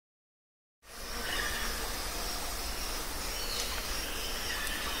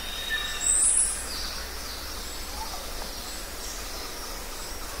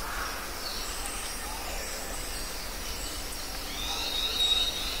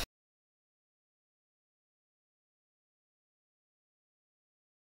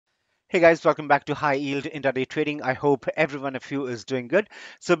Hey guys, welcome back to High Yield Intraday Trading. I hope every one of you is doing good.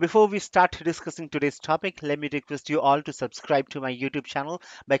 So before we start discussing today's topic, let me request you all to subscribe to my YouTube channel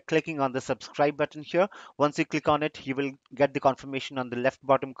by clicking on the subscribe button here. Once you click on it, you will get the confirmation on the left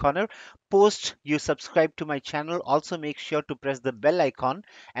bottom corner. Post you subscribe to my channel, also make sure to press the bell icon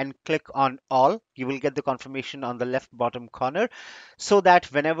and click on all. You will get the confirmation on the left bottom corner so that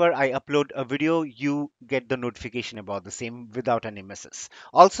whenever I upload a video, you get the notification about the same without any misses.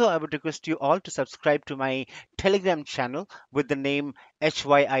 Also, I would request you all to subscribe to my Telegram channel with the name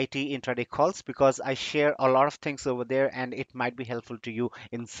HYIT Intraday Calls because I share a lot of things over there and it might be helpful to you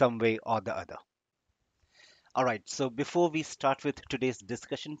in some way or the other. All right, so before we start with today's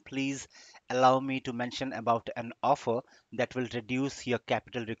discussion, please allow me to mention about an offer that will reduce your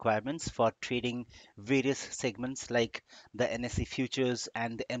capital requirements for trading various segments like the NSE futures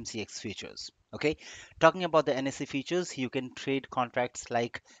and the MCX futures. Okay, talking about the NSE futures, you can trade contracts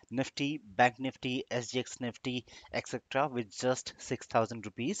like Nifty, Bank Nifty, SGX Nifty, etc. with just 6,000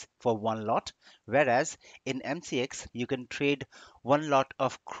 rupees for one lot, whereas in MCX you can trade one lot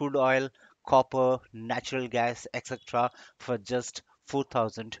of crude oil, copper, natural gas, etc. for just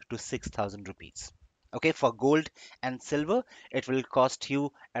 4,000 to 6,000 rupees. Okay, for gold and silver, it will cost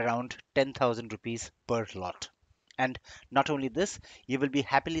you around 10,000 rupees per lot. And not only this, you will be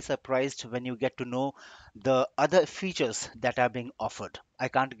happily surprised when you get to know the other features that are being offered. I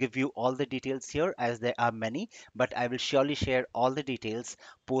can't give you all the details here as there are many, but I will surely share all the details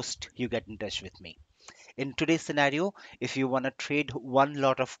post you get in touch with me. In today's scenario, if you want to trade one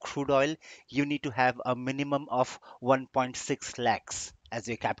lot of crude oil, you need to have a minimum of 1.6 lakhs as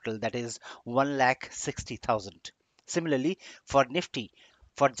your capital, that is 1 lakh 60,000. Similarly, for Nifty,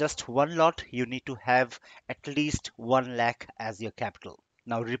 for just one lot, you need to have at least 1 lakh as your capital.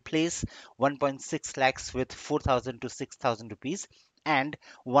 Now replace 1.6 lakhs with 4,000 to 6,000 rupees and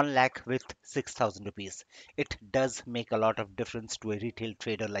 1 lakh with 6,000 rupees. It does make a lot of difference to a retail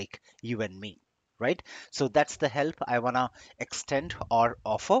trader like you and me, right? So that's the help I want to extend or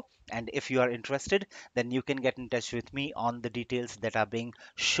offer. And if you are interested, then you can get in touch with me on the details that are being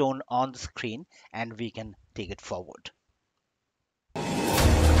shown on the screen and we can take it forward.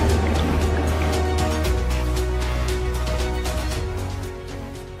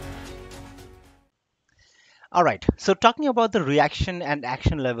 All right, so talking about the reaction and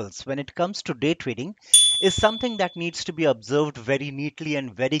action levels when it comes to day trading is something that needs to be observed very neatly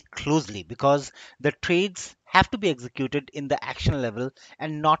and very closely because the trades have to be executed in the action level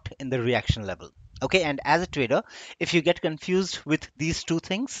and not in the reaction level. Okay, and as a trader, if you get confused with these two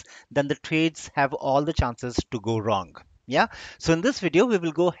things, then the trades have all the chances to go wrong. Yeah, so in this video, we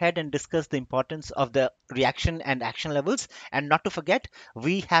will go ahead and discuss the importance of the reaction and action levels. And not to forget,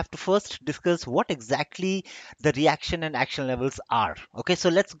 we have to first discuss what exactly the reaction and action levels are. Okay, so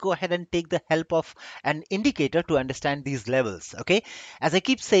let's go ahead and take the help of an indicator to understand these levels. Okay, as I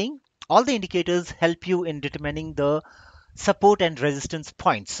keep saying, all the indicators help you in determining the support and resistance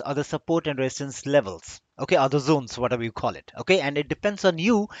points or the support and resistance levels, okay, or the zones, whatever you call it. Okay, and it depends on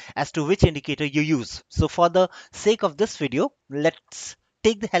you as to which indicator you use. So for the sake of this video, let's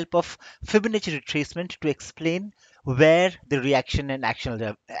take the help of Fibonacci retracement to explain where the reaction and action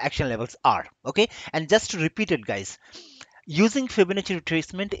levels are. Okay, and just to repeat it, guys, using Fibonacci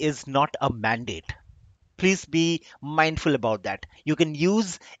retracement is not a mandate. Please be mindful about that. You can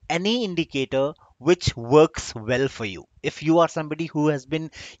use any indicator which works well for you. If you are somebody who has been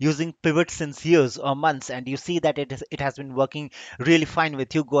using pivot since years or months and you see that it has been working really fine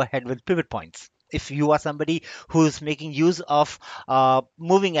with you, go ahead with pivot points. If you are somebody who is making use of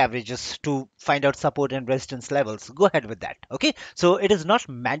moving averages to find out support and resistance levels, go ahead with that. Okay, so it is not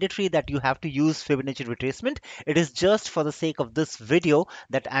mandatory that you have to use Fibonacci retracement. It is just for the sake of this video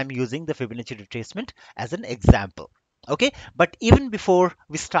that I'm using the Fibonacci retracement as an example. Okay, but even before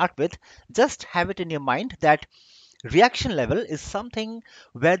we start with, just have it in your mind that reaction level is something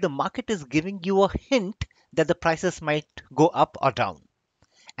where the market is giving you a hint that the prices might go up or down.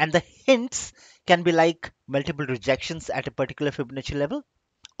 And the hints can be like multiple rejections at a particular Fibonacci level,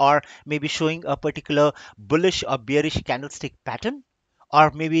 or maybe showing a particular bullish or bearish candlestick pattern, or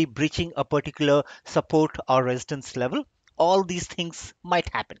maybe breaching a particular support or resistance level. All these things might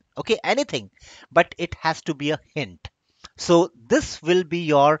happen. Okay, anything, but it has to be a hint. So this will be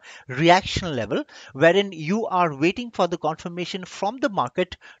your reaction level wherein you are waiting for the confirmation from the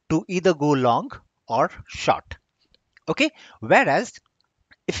market to either go long or short. Okay, whereas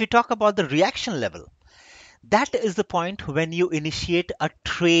if you talk about the reaction level, that is the point when you initiate a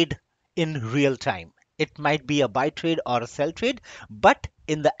trade in real time. It might be a buy trade or a sell trade, but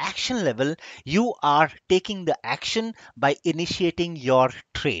in the action level, you are taking the action by initiating your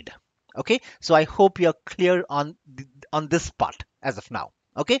trade. Okay, so I hope you're clear on on this part as of now.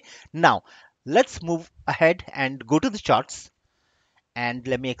 Okay, now let's move ahead and go to the charts, and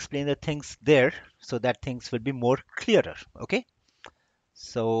let me explain the things there so that things will be more clearer. Okay,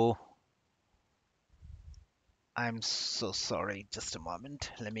 so I'm so sorry, just a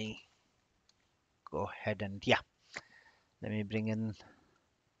moment, let me go ahead and yeah, let me bring in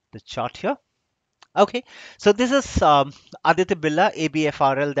the chart here. Okay, so this is Aditya Birla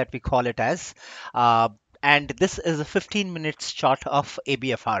ABFRL that we call it as, uh, and this is a 15 minutes chart of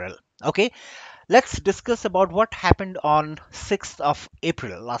ABFRL. Okay, let's discuss about what happened on 6th of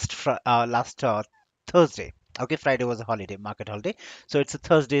April, last Thursday. Okay, Friday was a holiday, market holiday, so it's a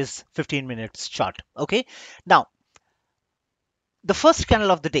Thursday's 15 minutes chart. Okay, now the first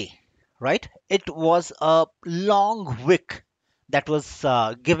candle of the day, right? It was a long wick that was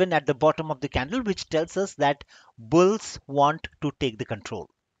given at the bottom of the candle, which tells us that bulls want to take the control.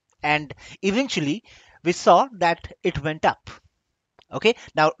 And eventually, we saw that it went up. Okay,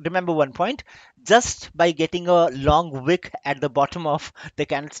 now remember one point, just by getting a long wick at the bottom of the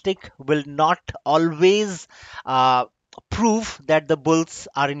candlestick will not always uh, prove that the bulls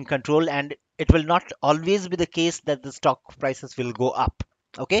are in control, and it will not always be the case that the stock prices will go up.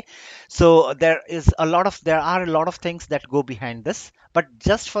 Okay, so there are a lot of things that go behind this, but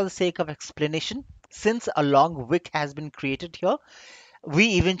just for the sake of explanation, since a long wick has been created here,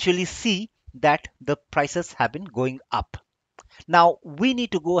 we eventually see that the prices have been going up. Now we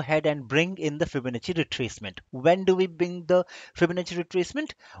need to go ahead and bring in the Fibonacci retracement. When do we bring the Fibonacci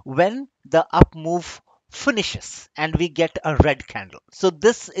retracement? When the up move finishes and we get a red candle. So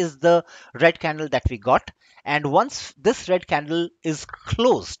this is the red candle that we got. And once this red candle is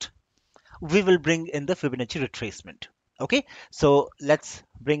closed, we will bring in the Fibonacci retracement. Okay, so let's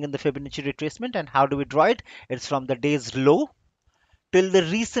bring in the Fibonacci retracement. And how do we draw it? It's from the day's low till the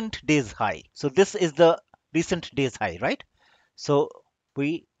recent day's high. So this is the recent day's high, right? So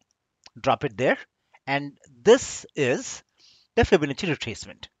we drop it there, and this is the Fibonacci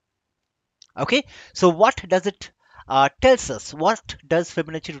retracement. Okay, so what does it tells us? What does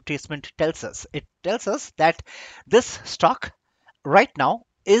Fibonacci retracement tells us? It tells us that this stock right now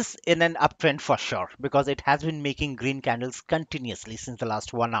is in an uptrend for sure, because it has been making green candles continuously since the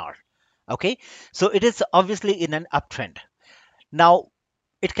last 1 hour. Okay, so it is obviously in an uptrend. Now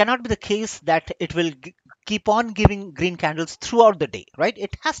it cannot be the case that it will keep on giving green candles throughout the day, right?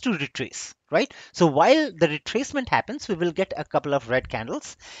 It has to retrace, right? So while the retracement happens, we will get a couple of red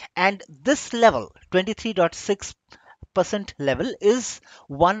candles, and this level 23.6% level is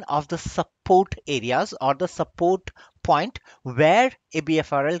one of the support areas or the support point where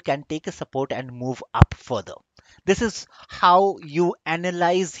ABFRL can take a support and move up further. This is how you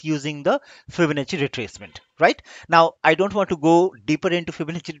analyze using the Fibonacci retracement, right? Now, I don't want to go deeper into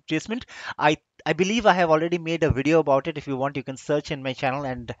Fibonacci retracement. I I believe I have already made a video about it. If you want, you can search in my channel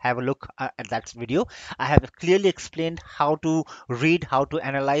and have a look at that video. I have clearly explained how to read, how to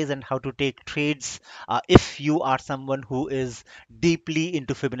analyze, and how to take trades if you are someone who is deeply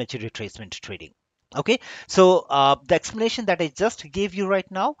into Fibonacci retracement trading. Okay, so the explanation that I just gave you right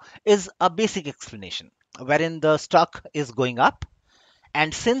now is a basic explanation wherein the stock is going up,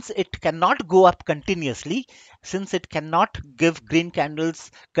 and since it cannot go up continuously, since it cannot give green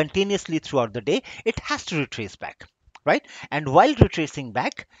candles continuously throughout the day, it has to retrace back, right? And while retracing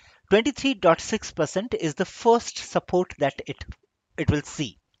back, 23.6% is the first support that it will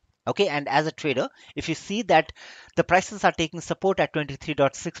see. Okay, and as a trader, if you see that the prices are taking support at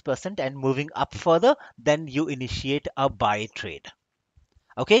 23.6% and moving up further, then you initiate a buy trade.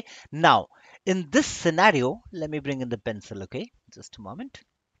 Okay, now in this scenario, let me bring in the pencil. Okay, just a moment.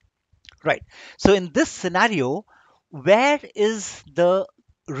 Right. So in this scenario, where is the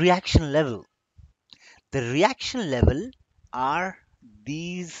reaction level? The reaction level are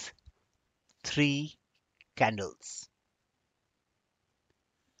these three candles.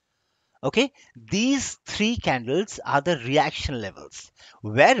 Okay, these three candles are the reaction levels,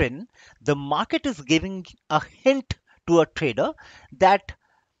 wherein the market is giving a hint to a trader that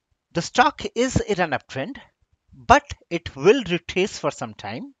the stock is in an uptrend, but it will retrace for some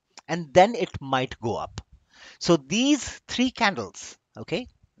time and then it might go up. So these three candles, okay,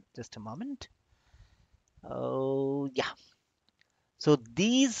 just a moment. Oh, yeah. So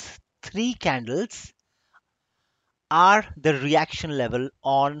these three candles are the reaction level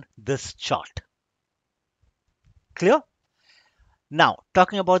on this chart. Clear? Now,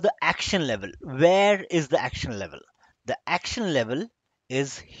 talking about the action level. Where is the action level? The action level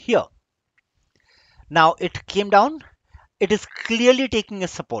is here. Now, it came down. It is clearly taking a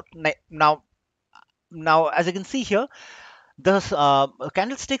support. Now, as you can see here, The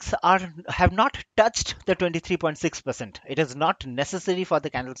candlesticks have not touched the 23.6%. It is not necessary for the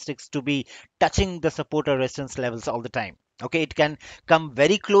candlesticks to be touching the support or resistance levels all the time. Okay, it can come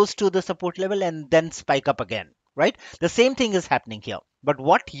very close to the support level and then spike up again, right? The same thing is happening here. But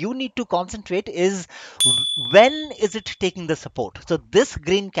what you need to concentrate is when is it taking the support? So this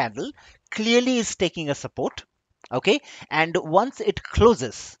green candle clearly is taking a support. Okay, and once it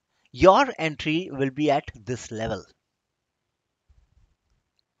closes, your entry will be at this level,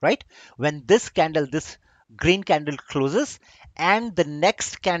 right? When this green candle closes and the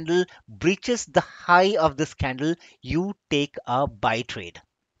next candle breaches the high of this candle, you take a buy trade.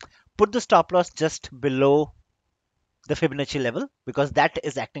 Put the stop loss just below the Fibonacci level because that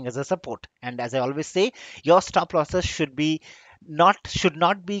is acting as a support. And as I always say, your stop losses should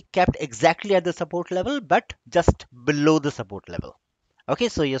not be kept exactly at the support level, but just below the support level. Okay,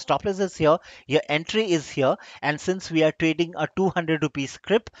 so your stop loss is here, your entry is here, and since we are trading a 200 rupees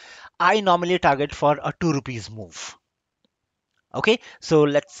script, I normally target for a 2 rupees move. Okay, so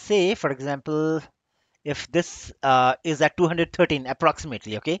let's say, for example, if this is at 213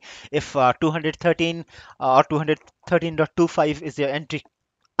 approximately, okay, if 213 or 213.25 is your entry,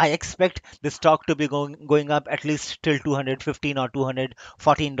 I expect the stock to be going up at least till 215 or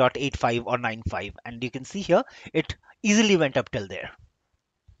 214.85 or 95, and you can see here it easily went up till there.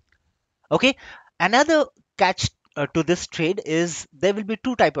 Okay, another catch to this trade is there will be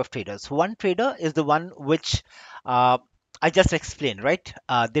two type of traders. One trader is the one which uh, I just explained, right?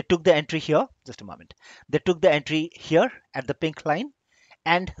 They took the entry here, just a moment. They took the entry here at the pink line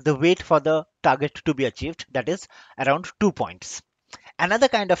and the wait for the target to be achieved, that is around 2 points. Another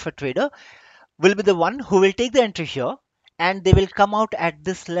kind of a trader will be the one who will take the entry here and they will come out at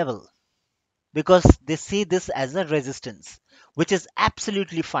this level because they see this as a resistance, which is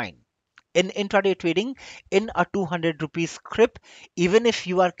absolutely fine. In intraday trading, in a 200 rupees script, even if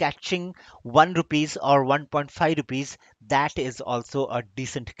you are catching 1 rupees or 1.5 rupees, that is also a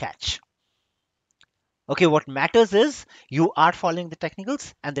decent catch. Okay, what matters is you are following the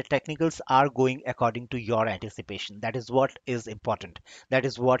technicals and the technicals are going according to your anticipation. That is what is important. That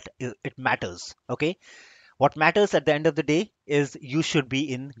is what it matters. Okay, what matters at the end of the day is you should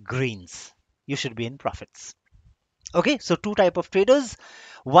be in greens. You should be in profits. Okay, so two type of traders.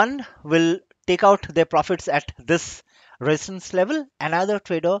 One will take out their profits at this resistance level. Another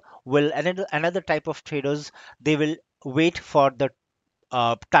type of traders, they will wait for the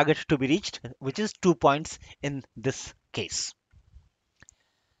target to be reached, which is 2 points in this case.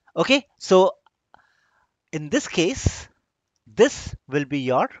 Okay, so in this case, this will be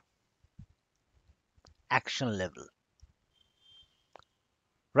your action level,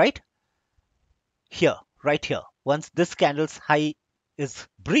 right here, right here. Once this candle's high is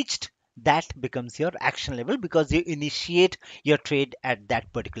breached, that becomes your action level because you initiate your trade at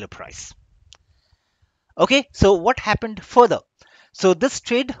that particular price. Okay, so what happened further? So this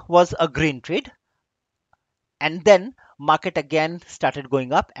trade was a green trade, and then market again started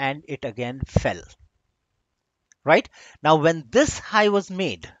going up and it again fell. Right now, when this high was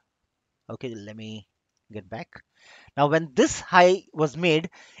made, okay, let me get back. Now, when this high was made,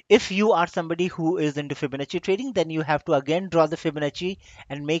 if you are somebody who is into Fibonacci trading, then you have to again draw the Fibonacci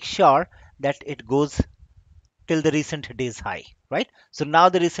and make sure that it goes till the recent day's high, right? So now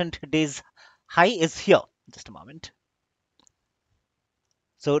the recent day's high is here. Just a moment.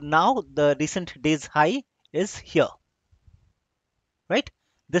 So now the recent day's high is here, right?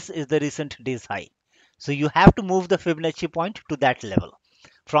 This is the recent day's high. So you have to move the Fibonacci point to that level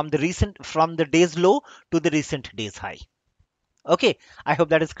from the day's low to the recent day's high. Okay, I hope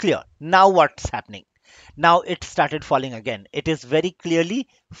that is clear. Now what's happening? Now it started falling again. It is very clearly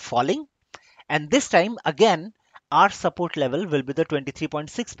falling, and this time again our support level will be the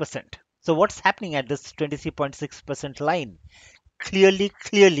 23.6%. So what's happening at this 23.6% line? Clearly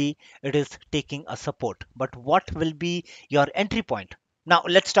it is taking a support, but what will be your entry point? Now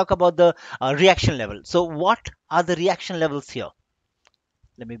let's talk about the reaction level. So what are the reaction levels here?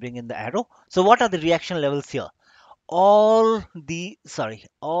 Let me bring in the arrow. So what are the reaction levels here? All these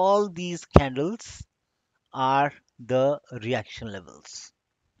candles are the reaction levels,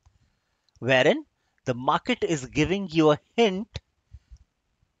 wherein the market is giving you a hint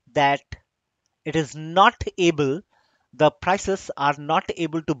that it is not able the prices are not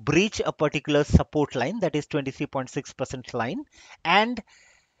able to breach a particular support line, that is 23.6% line, and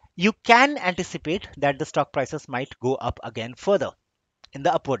you can anticipate that the stock prices might go up again further in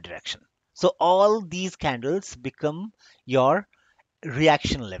the upward direction. So all these candles become your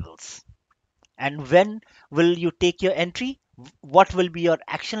reaction levels. And when will you take your entry? What will be your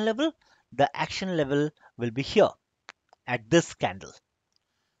action level? The action level will be here. at this candle,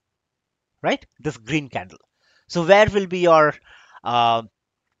 right? This green candle. So where will be your uh,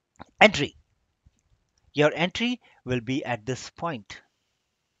 entry? Your entry will be at this point.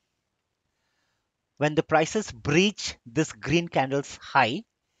 When the prices breach this green candle's high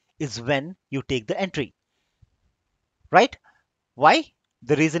is when you take the entry, right? Why?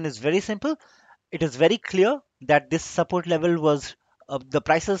 The reason is very simple. It is very clear that this support level was the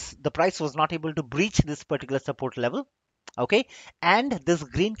price was not able to breach this particular support level. Okay, and this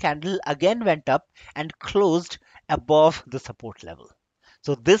green candle again went up and closed above the support level.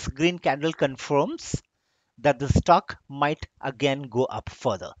 So this green candle confirms that the stock might again go up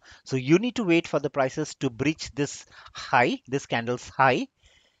further. So you need to wait for the prices to breach this high, this candle's high,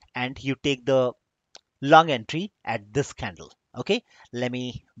 and you take the long entry at this candle. Okay, let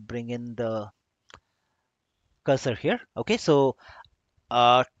me bring in the cursor here. Okay, so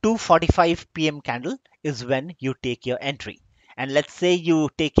 2:45 p.m. candle is when you take your entry. And let's say you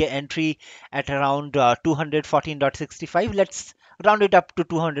take your entry at around 214.65. Let's round it up to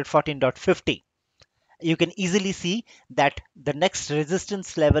 214.50. You can easily see that the next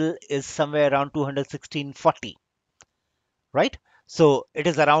resistance level is somewhere around 216.40, right? So it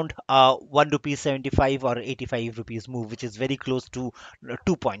is around 1 rupee 75 or 85 rupees move, which is very close to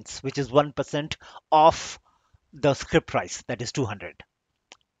 2 points, which is 1% of the script price, that is 200,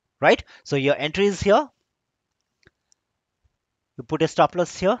 right? So your entry is here. You put a stop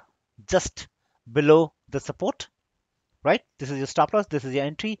loss here, just below the support, right? This is your stop loss, this is your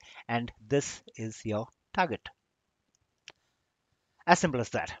entry, and this is your target. As simple as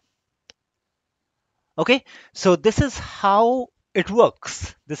that. Okay, so this is how it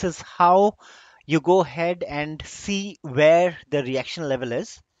works. This is how you go ahead and see where the reaction level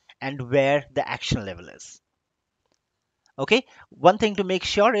is and where the action level is. Okay, one thing to make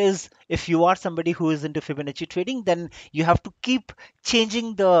sure is if you are somebody who is into Fibonacci trading, then you have to keep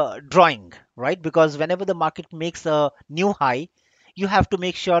changing the drawing, right? Because whenever the market makes a new high, you have to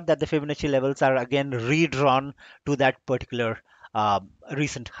make sure that the Fibonacci levels are again redrawn to that particular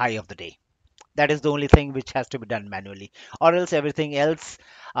recent high of the day. That is the only thing which has to be done manually, or else everything else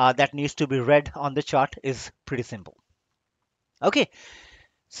that needs to be read on the chart is pretty simple. Okay,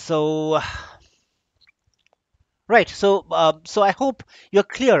 so right, so I hope you're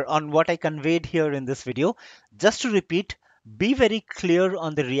clear on what I conveyed here in this video. Just to repeat, be very clear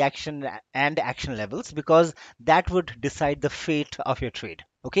on the reaction and action levels, because that would decide the fate of your trade.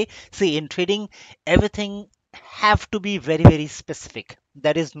 Okay, see, in trading, everything have to be very, very specific.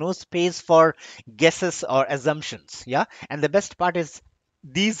 There is no space for guesses or assumptions. Yeah, and the best part is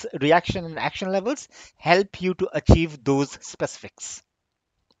these reaction and action levels help you to achieve those specifics.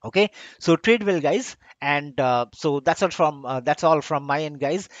 Okay, so trade well, guys, and so that's all from my end,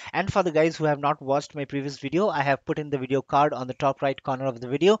 guys. And for the guys who have not watched my previous video, I have put in the video card on the top right corner of the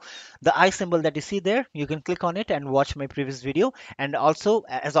video. The eye symbol that you see there, you can click on it and watch my previous video. And also,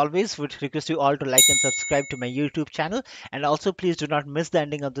 as always, would request you all to like and subscribe to my YouTube channel. And also, please do not miss the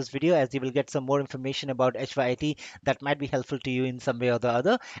ending of this video, as you will get some more information about HYIT that might be helpful to you in some way or the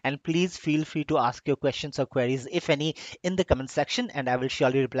other. And please feel free to ask your questions or queries, if any, in the comment section, and I will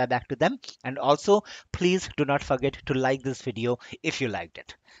surely reply back to them. And also, please do not forget to like this video if you liked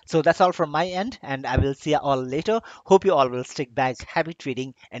it. So that's all from my end, and I will see you all later. Hope you all will stick back. Happy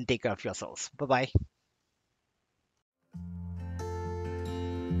trading and take care of yourselves. Bye bye.